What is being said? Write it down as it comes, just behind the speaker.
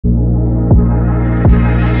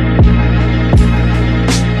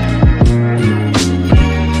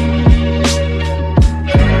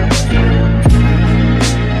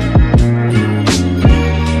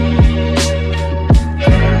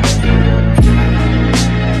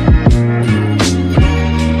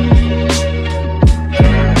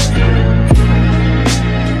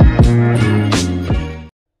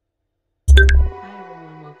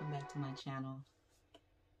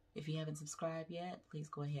haven't subscribed yet, please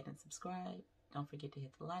go ahead and subscribe. Don't forget to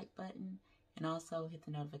hit the like button and also hit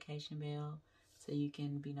the notification bell so you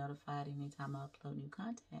can be notified anytime I upload new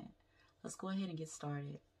content. Let's go ahead and get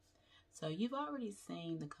started. So you've already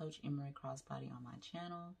seen the Coach Emery crossbody on my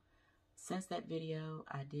channel. Since that video,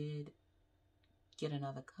 I did get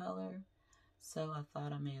another color, so I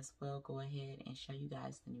thought I may as well go ahead and show you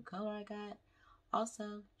guys the new color I got.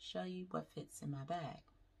 Also, show you what fits in my bag.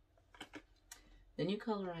 The new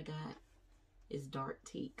color I got is dark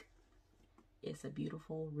teak. It's a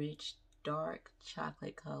beautiful, rich, dark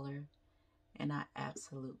chocolate color, and I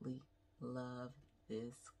absolutely love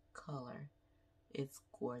this color. It's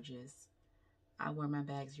gorgeous. I wear my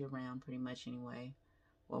bags year-round pretty much anyway,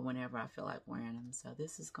 or whenever I feel like wearing them. So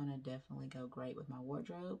this is going to definitely go great with my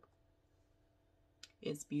wardrobe.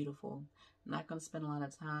 It's beautiful. I'm not going to spend a lot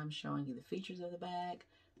of time showing you the features of the bag,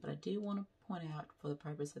 but I do want to point out for the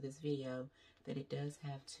purpose of this video that it does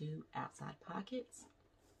have 2 outside pockets.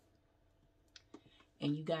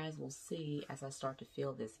 And you guys will see as I start to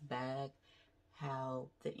fill this bag how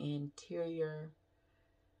the interior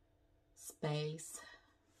space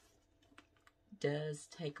does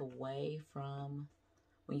take away from,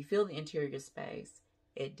 when you fill the interior space,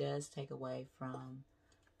 it does take away from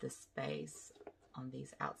the space on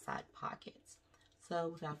these outside pockets. So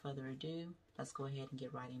without further ado, let's go ahead and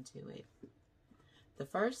get right into it. The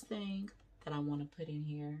first thing that I want to put in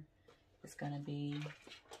here is going to be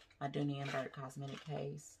my Dooney & Bourke cosmetic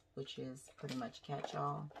case, which is pretty much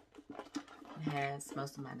catch-all. It has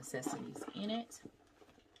most of my necessities in it.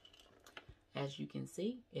 As you can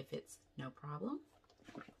see, it fits no problem.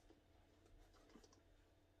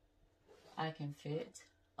 I can fit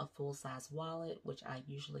a full-size wallet, which I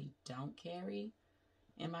usually don't carry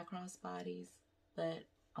in my crossbodies, but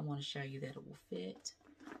I want to show you that it will fit.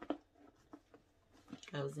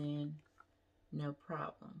 Goes in no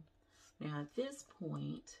problem. Now at this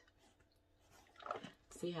point,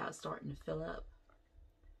 see how it's starting to fill up?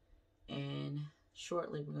 And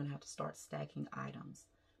shortly we're going to have to start stacking items.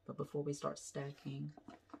 But before we start stacking,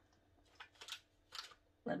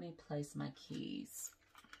 let me place my keys.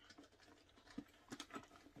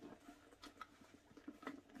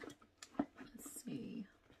 Let's see.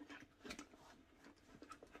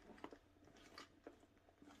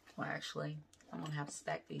 Well, actually, I'm going to have to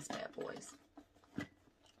stack these bad boys. Okay,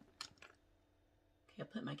 I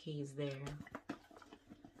put my keys there.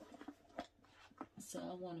 So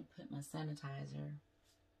I want to put my sanitizer.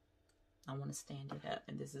 I want to stand it up,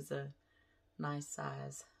 and this is a nice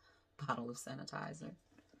size bottle of sanitizer.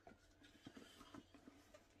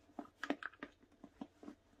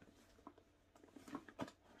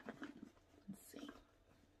 Let's see.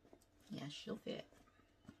 Yeah, she'll fit.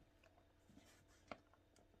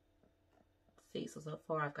 See, so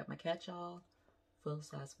far I've got my catch-all,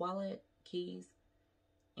 full-size wallet, keys,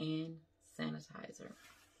 and sanitizer.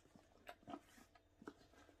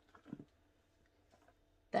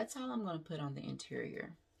 That's all I'm going to put on the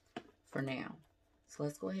interior for now. So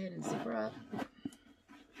let's go ahead and zip her up.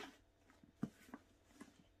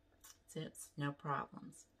 Zips, no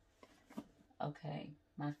problems. Okay,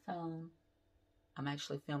 my phone, I'm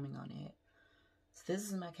actually filming on it. So this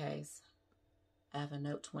is my case. I have a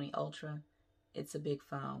Note 20 Ultra. It's a big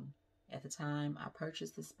phone. At the time I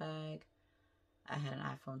purchased this bag, I had an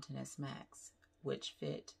iPhone XS Max, which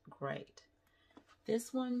fit great.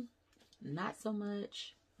 This one, not so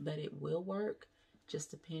much, but it will work just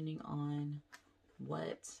depending on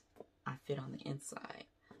what I fit on the inside.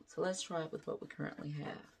 So let's try it with what we currently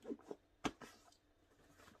have.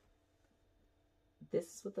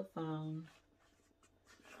 This is with the phone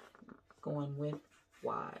going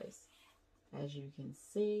width-wise. As you can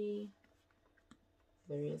see,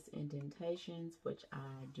 there is indentations, which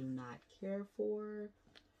I do not care for.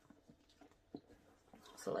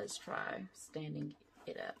 So let's try standing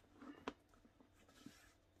it up.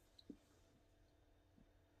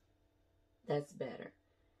 That's better.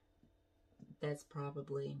 That's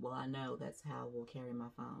probably, well, I know that's how we'll carry my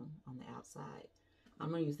phone on the outside. I'm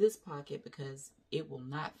going to use this pocket because it will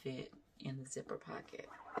not fit in the zipper pocket.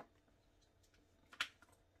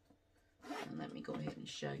 And let me go ahead and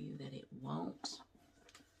show you that it won't.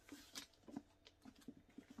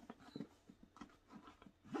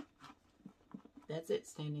 That's it,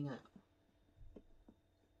 standing up.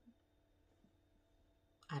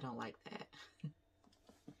 I don't like that.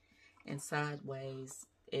 And sideways,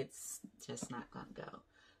 it's just not going to go.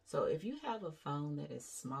 So if you have a phone that is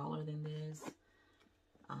smaller than this,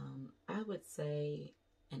 I would say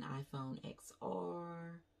an iPhone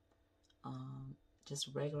XR, just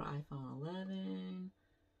regular iPhone 11,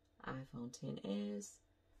 iPhone XS,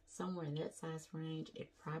 somewhere in that size range. It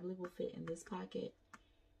probably will fit in this pocket,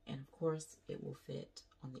 and of course it will fit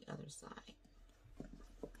on the other side.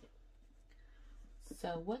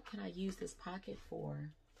 So what can I use this pocket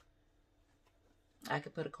for? I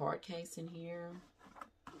could put a card case in here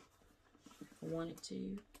if I wanted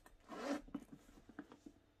to,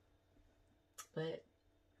 but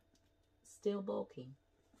still bulky,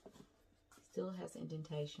 still has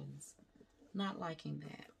indentations. Not liking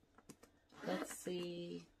that. Let's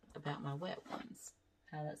see about my wet ones,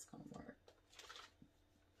 how that's going to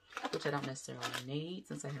work. Which I don't necessarily need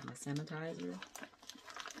since I have my sanitizer.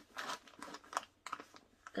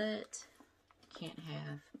 But can't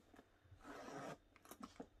have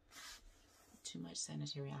too much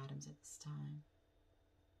sanitary items at this time.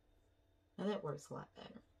 Now that works a lot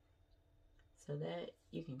better. So that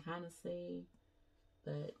you can kind of see,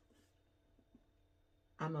 but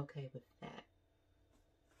I'm okay with that.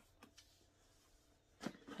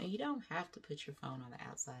 And you don't have to put your phone on the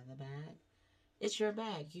outside of the bag. It's your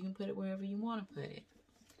bag. You can put it wherever you want to put it.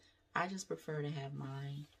 I just prefer to have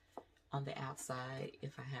mine on the outside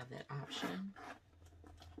if I have that option.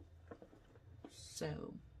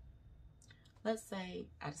 So, let's say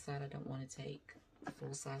I decide I don't want to take a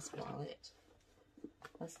full-size wallet.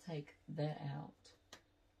 Let's take that out.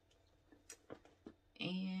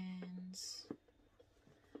 And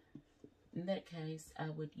in that case, I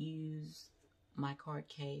would use my card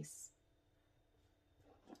case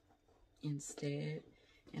instead,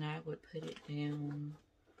 and I would put it down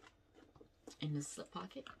in the slip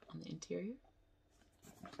pocket on the interior.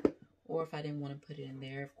 Or if I didn't want to put it in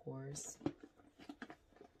there, of course,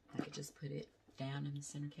 I could just put it down in the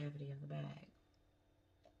center cavity of the bag.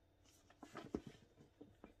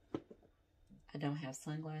 I don't have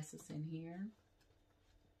sunglasses in here.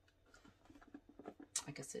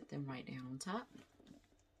 I could sit them right down on top.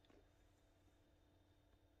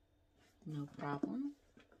 No problem.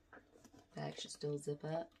 Bag should still zip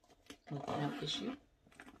up with no issue.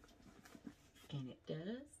 And it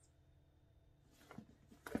does.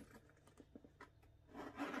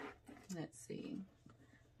 Let's see.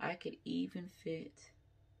 I could even fit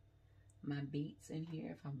my beats in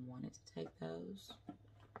here if I wanted to take those,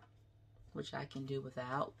 which I can do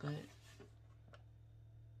without, but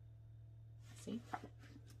see?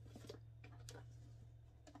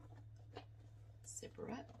 Zip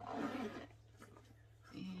her up.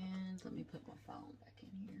 And let me put my phone back in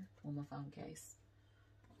here, or my phone case.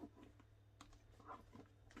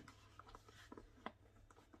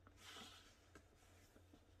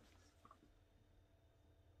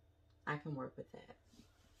 I can work with that.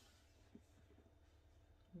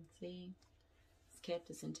 Let's see. It's kept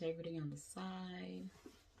its integrity on the side.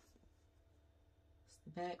 It's the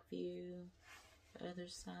back view, the other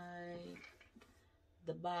side,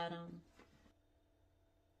 the bottom.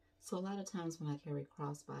 So a lot of times when I carry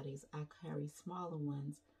crossbodies, I carry smaller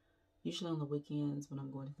ones, usually on the weekends when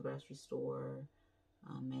I'm going to the grocery store,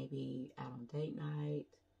 maybe out on date night,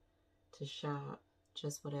 to shop,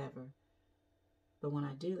 just whatever. But when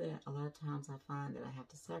I do that, a lot of times I find that I have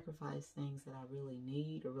to sacrifice things that I really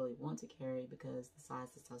need or really want to carry because the size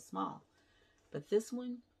is so small. But this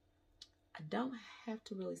one, I don't have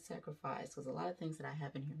to really sacrifice, because a lot of things that I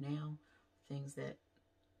have in here now, things that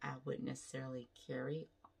I wouldn't necessarily carry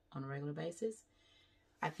on a regular basis.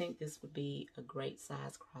 I think this would be a great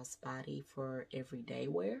size crossbody for everyday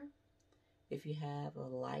wear. If you have a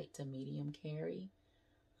light to medium carry,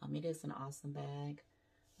 it is an awesome bag.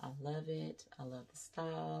 I love it. I love the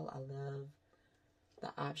style. I love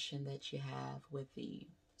the option that you have with the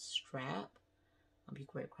strap. You can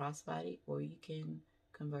wear a crossbody, or you can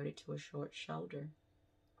convert it to a short shoulder.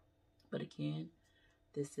 But again,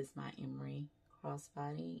 this is my Emery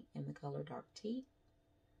crossbody in the color dark tea.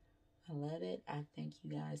 I love it. I thank you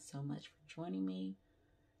guys so much for joining me.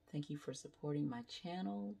 Thank you for supporting my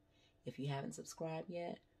channel. If you haven't subscribed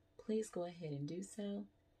yet, please go ahead and do so.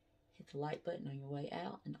 Hit the like button on your way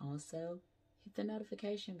out, and also hit the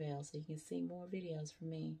notification bell so you can see more videos from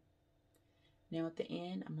me. Now at the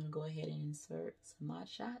end, I'm going to go ahead and insert some mod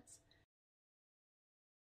shots